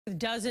With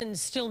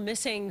dozens still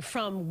missing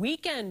from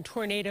weekend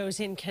tornadoes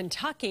in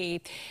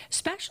Kentucky,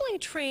 specially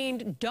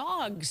trained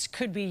dogs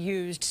could be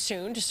used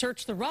soon to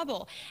search the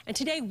rubble. And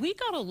today we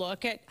got a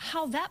look at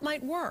how that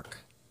might work.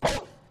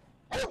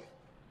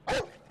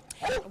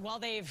 While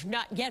they've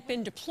not yet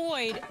been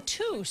deployed,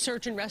 2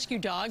 search and rescue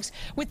dogs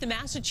with the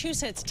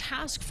Massachusetts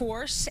Task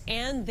Force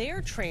and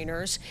their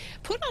trainers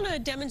put on a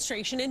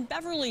demonstration in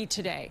Beverly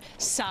today.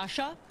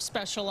 Sasha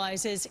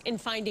specializes in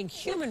finding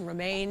human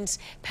remains.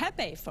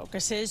 Pepe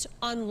focuses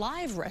on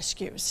live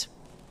rescues.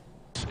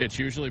 It's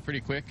usually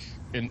pretty quick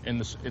in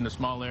the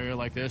small area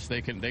like this.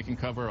 They can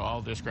cover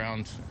all this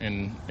ground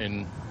in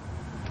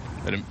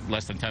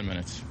less than 10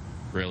 minutes.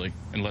 Really,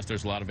 unless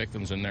there's a lot of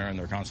victims in there and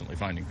they're constantly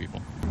finding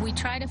people. We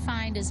try to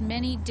find as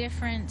many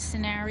different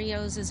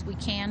scenarios as we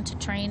can to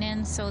train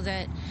in so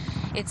that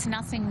it's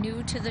nothing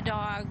new to the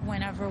dog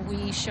whenever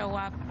we show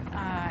up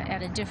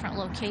at a different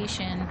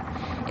location.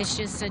 It's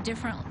just a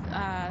different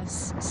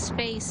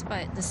space,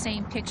 but the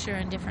same picture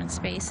in different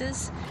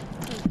spaces.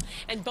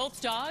 And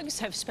both dogs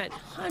have spent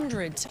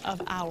hundreds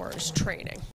of hours training.